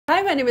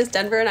Hi, my name is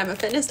Denver and I'm a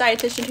fitness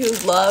dietitian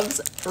who loves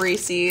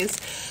Reese's.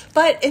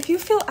 But if you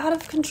feel out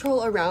of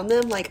control around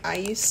them like I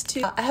used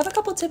to, I have a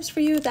couple tips for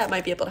you that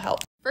might be able to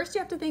help. First, you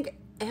have to think,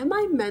 am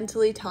I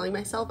mentally telling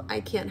myself I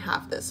can't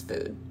have this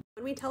food?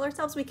 When we tell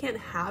ourselves we can't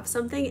have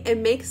something, it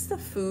makes the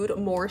food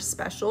more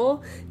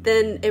special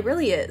than it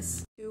really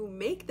is. To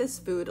make this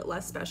food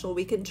less special,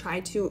 we can try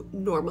to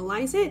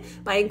normalize it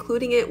by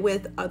including it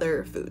with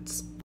other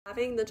foods.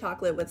 Having the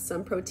chocolate with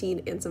some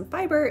protein and some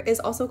fiber is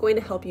also going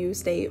to help you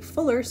stay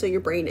fuller so your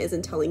brain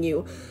isn't telling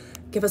you,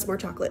 give us more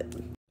chocolate.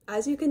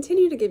 As you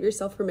continue to give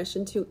yourself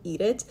permission to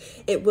eat it,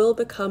 it will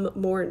become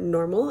more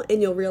normal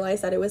and you'll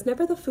realize that it was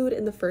never the food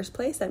in the first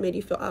place that made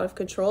you feel out of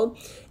control.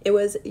 It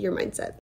was your mindset.